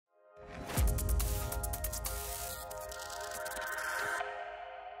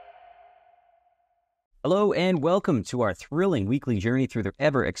Hello and welcome to our thrilling weekly journey through the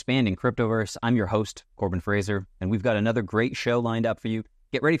ever-expanding cryptoverse. I'm your host, Corbin Fraser, and we've got another great show lined up for you.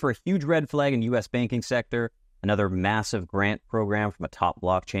 Get ready for a huge red flag in U.S. banking sector, another massive grant program from a top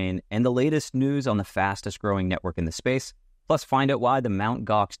blockchain, and the latest news on the fastest-growing network in the space. Plus, find out why the Mt.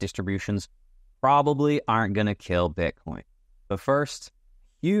 Gox distributions probably aren't going to kill Bitcoin. But first,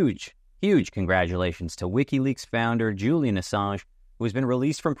 huge congratulations to WikiLeaks founder Julian Assange, who has been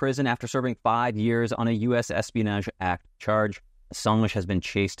released from prison after serving 5 years on a U.S. Espionage Act charge. Assange has been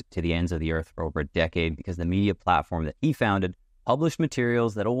chased to the ends of the earth for over a decade because the media platform that he founded published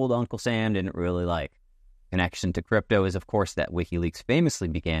materials that old Uncle Sam didn't really like. Connection to crypto is, of course, that WikiLeaks famously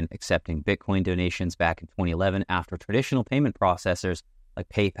began accepting Bitcoin donations back in 2011 after traditional payment processors like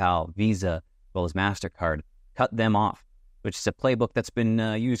PayPal, Visa, as well as MasterCard cut them off, which is a playbook that's been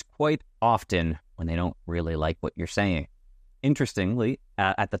used quite often when they don't really like what you're saying. Interestingly,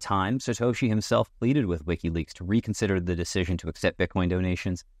 at the time, Satoshi himself pleaded with WikiLeaks to reconsider the decision to accept Bitcoin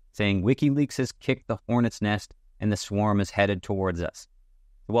donations, saying WikiLeaks has kicked the hornet's nest and the swarm is headed towards us.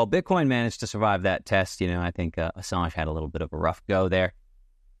 While Bitcoin managed to survive that test, I think Assange had a little bit of a rough go there.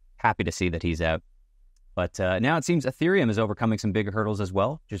 Happy to see that he's out. But now it seems Ethereum is overcoming some bigger hurdles as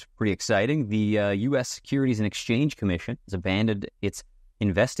well, which is pretty exciting. The U.S. Securities and Exchange Commission has abandoned its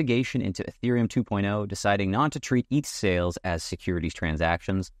investigation into Ethereum 2.0, deciding not to treat ETH sales as securities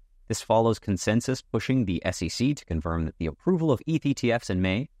transactions. This follows consensus pushing the SEC to confirm that the approval of ETH ETFs in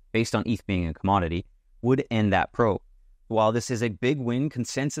May, based on ETH being a commodity, would end that probe. While this is a big win,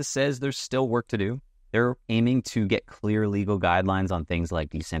 consensus says there's still work to do. They're aiming to get clear legal guidelines on things like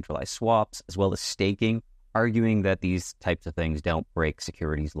decentralized swaps, as well as staking, arguing that these types of things don't break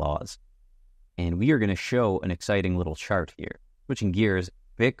securities laws. And we are going to show an exciting little chart here. Switching gears,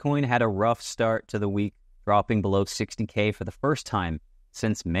 Bitcoin had a rough start to the week, dropping below 60K for the first time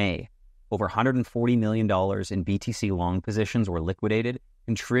since May. Over $140 million in BTC long positions were liquidated,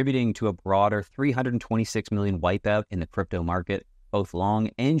 contributing to a broader $326 million wipeout in the crypto market. Both long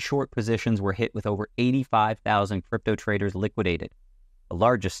and short positions were hit with over 85,000 crypto traders liquidated. The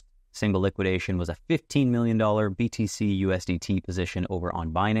largest single liquidation was a $15 million BTC USDT position over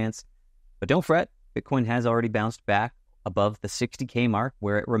on Binance. But don't fret, Bitcoin has already bounced back above the 60K mark,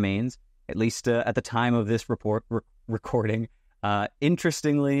 where it remains, at least at the time of this recording.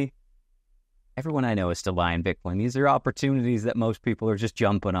 Interestingly, everyone I know is still buying Bitcoin. These are opportunities that most people are just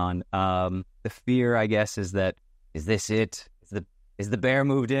jumping on. The fear, I guess, is that, is this it? Is the bear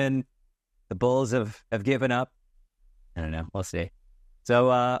moved in? The bulls have given up? I don't know. We'll see.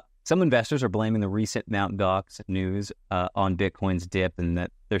 So some investors are blaming the recent Mt. Gox news on Bitcoin's dip, and that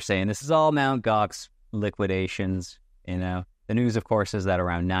they're saying this is all Mt. Gox liquidations. The news, of course, is that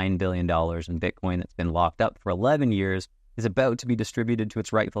around $9 billion in Bitcoin that's been locked up for 11 years is about to be distributed to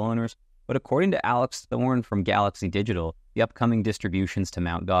its rightful owners. But according to Alex Thorne from Galaxy Digital, the upcoming distributions to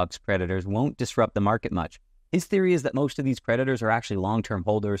Mt. Gox creditors won't disrupt the market much. His theory is that most of these creditors are actually long-term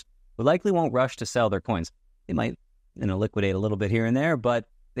holders who likely won't rush to sell their coins. They might, liquidate a little bit here and there, but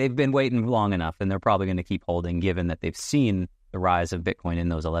they've been waiting long enough, and they're probably going to keep holding, given that they've seen the rise of Bitcoin in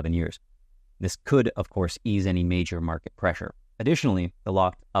those 11 years. This could, of course, ease any major market pressure. Additionally, the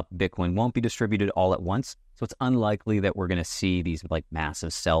locked-up Bitcoin won't be distributed all at once, so it's unlikely that we're going to see these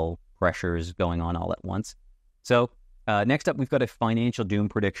massive sell pressures going on all at once. So next up, we've got a financial doom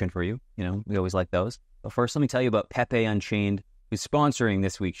prediction for you. We always like those. But first, let me tell you about Pepe Unchained, who's sponsoring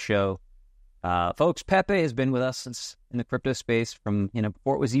this week's show. Folks, Pepe has been with us since in the crypto space from,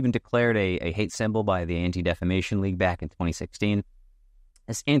 before it was even declared a hate symbol by the Anti-Defamation League back in 2016.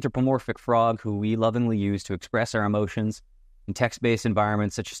 This anthropomorphic frog who we lovingly use to express our emotions in text-based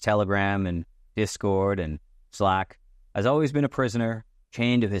environments such as Telegram and Discord and Slack has always been a prisoner,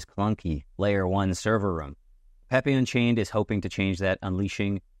 chained to his clunky Layer 1 server room. Pepe Unchained is hoping to change that,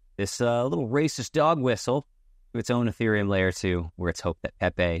 unleashing this little racist dog whistle to its own Ethereum Layer 2, where it's hoped that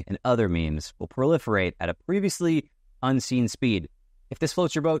Pepe and other memes will proliferate at a previously unseen speed. If this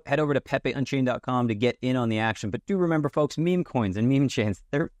floats your boat, head over to PepeUnchained.com to get in on the action. But do remember, folks, meme coins and meme chains,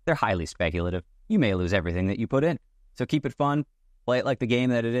 they're highly speculative. You may lose everything that you put in. So keep it fun. Play it like the game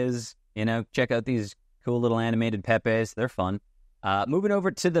that it is. Check out these cool little animated Pepes. They're fun. Moving over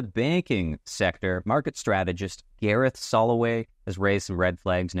to the banking sector, market strategist Gareth Soloway has raised some red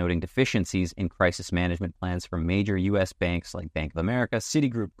flags, noting deficiencies in crisis management plans from major U.S. banks like Bank of America,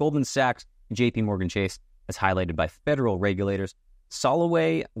 Citigroup, Goldman Sachs, and JP Chase, as highlighted by federal regulators.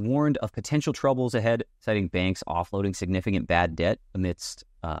 Soloway warned of potential troubles ahead, citing banks offloading significant bad debt amidst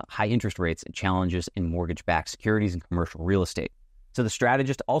high interest rates and challenges in mortgage-backed securities and commercial real estate. So the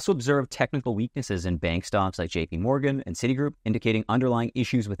strategist also observed technical weaknesses in bank stocks like JP Morgan and Citigroup, indicating underlying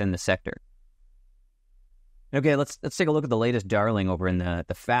issues within the sector. Okay, let's take a look at the latest darling over in the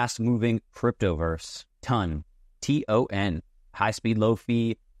fast-moving cryptoverse. Ton, T-O-N, high-speed,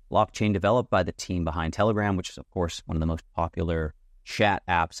 low-fee blockchain developed by the team behind Telegram, which is, of course, one of the most popular chat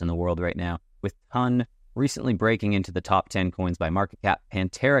apps in the world right now. With Ton recently breaking into the top 10 coins by market cap,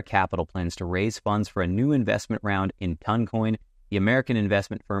 Pantera Capital plans to raise funds for a new investment round in Ton Coin. The American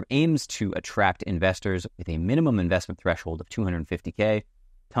investment firm aims to attract investors with a minimum investment threshold of $250K.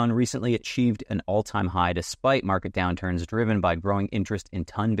 Ton recently achieved an all-time high despite market downturns driven by growing interest in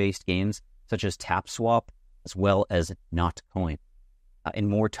Ton-based games such as TapSwap, as well as Notcoin. In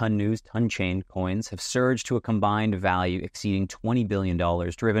more Ton news, Ton Chain coins have surged to a combined value exceeding $20 billion,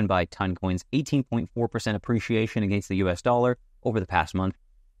 driven by Ton Coin's 18.4% appreciation against the US dollar over the past month.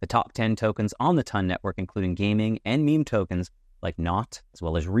 The top 10 tokens on the Ton network, including gaming and meme tokens like Not, as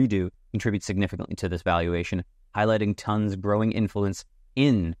well as Redo, contribute significantly to this valuation, highlighting Ton's growing influence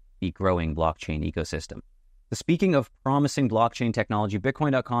in the growing blockchain ecosystem. So speaking of promising blockchain technology,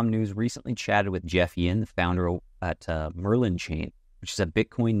 Bitcoin.com news recently chatted with Jeff Yin, the founder at Merlin Chain, which is a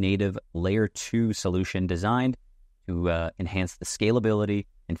Bitcoin native layer 2 solution designed to enhance the scalability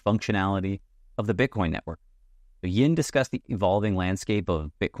and functionality of the Bitcoin network. So Yin discussed the evolving landscape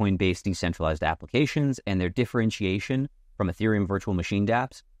of Bitcoin-based decentralized applications and their differentiation from Ethereum virtual machine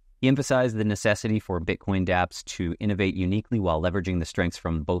dApps. He emphasized the necessity for Bitcoin dApps to innovate uniquely while leveraging the strengths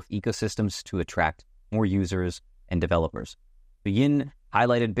from both ecosystems to attract more users and developers. Yin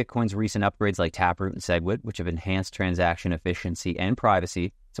highlighted Bitcoin's recent upgrades like Taproot and Segwit, which have enhanced transaction efficiency and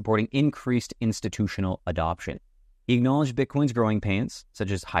privacy, supporting increased institutional adoption. He acknowledged Bitcoin's growing pains,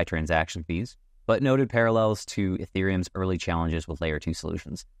 such as high transaction fees, but noted parallels to Ethereum's early challenges with Layer 2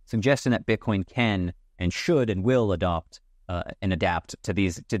 solutions, suggesting that Bitcoin can and should and will adopt and adapt to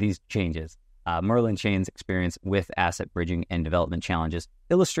these changes. Merlin Chain's experience with asset bridging and development challenges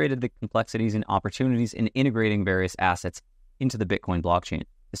illustrated the complexities and opportunities in integrating various assets into the Bitcoin blockchain.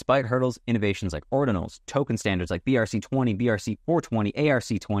 Despite hurdles, innovations like ordinals, token standards like BRC20, BRC420,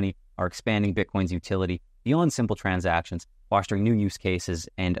 ARC20 are expanding Bitcoin's utility beyond simple transactions, fostering new use cases,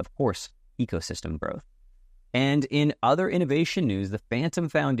 and, of course, ecosystem growth. And in other innovation news, the Fantom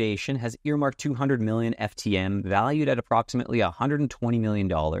Foundation has earmarked 200 million FTM, valued at approximately $120 million,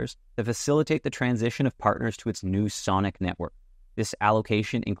 to facilitate the transition of partners to its new Sonic network. This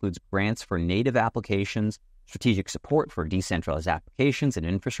allocation includes grants for native applications, strategic support for decentralized applications and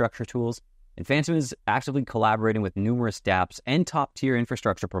infrastructure tools, and Fantom is actively collaborating with numerous dApps and top-tier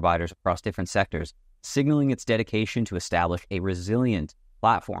infrastructure providers across different sectors, signaling its dedication to establish a resilient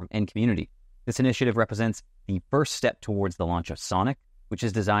platform and community. This initiative represents the first step towards the launch of Sonic, which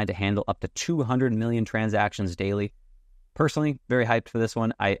is designed to handle up to 200 million transactions daily. Personally, very hyped for this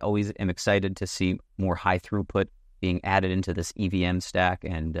one. I always am excited to see more high throughput being added into this EVM stack,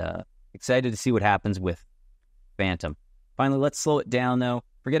 and excited to see what happens with Fantom. Finally, let's slow it down, though.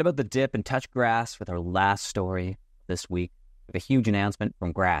 Forget about the dip and touch grass with our last story this week. We have a huge announcement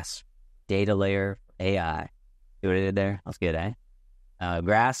from Grass, data layer for AI. See what I did there? That's good, eh?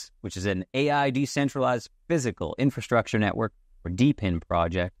 Grass, which is an AI decentralized physical infrastructure network or DePIN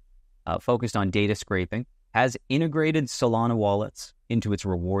project focused on data scraping, has integrated Solana wallets into its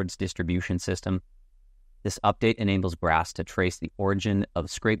rewards distribution system. This update enables Grass to trace the origin of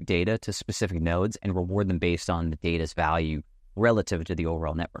scraped data to specific nodes and reward them based on the data's value relative to the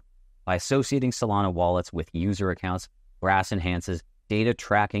overall network. By associating Solana wallets with user accounts, Grass enhances data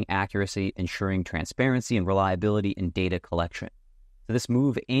tracking accuracy, ensuring transparency and reliability in data collection. So this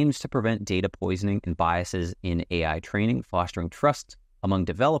move aims to prevent data poisoning and biases in AI training, fostering trust among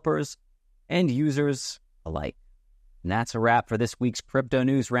developers and users alike. And that's a wrap for this week's Crypto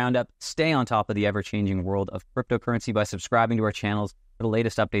News Roundup. Stay on top of the ever-changing world of cryptocurrency by subscribing to our channels for the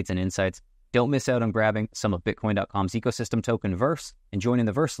latest updates and insights. Don't miss out on grabbing some of Bitcoin.com's ecosystem token Verse and joining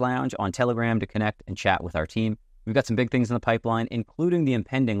the Verse Lounge on Telegram to connect and chat with our team. We've got some big things in the pipeline, including the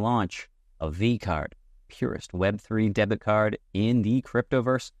impending launch of V-Card, purest Web3 debit card in the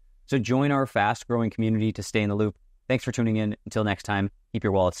cryptoverse. So join our fast-growing community to stay in the loop. Thanks for tuning in. Until next time, keep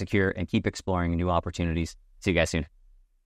your wallet secure and keep exploring new opportunities. See you guys soon.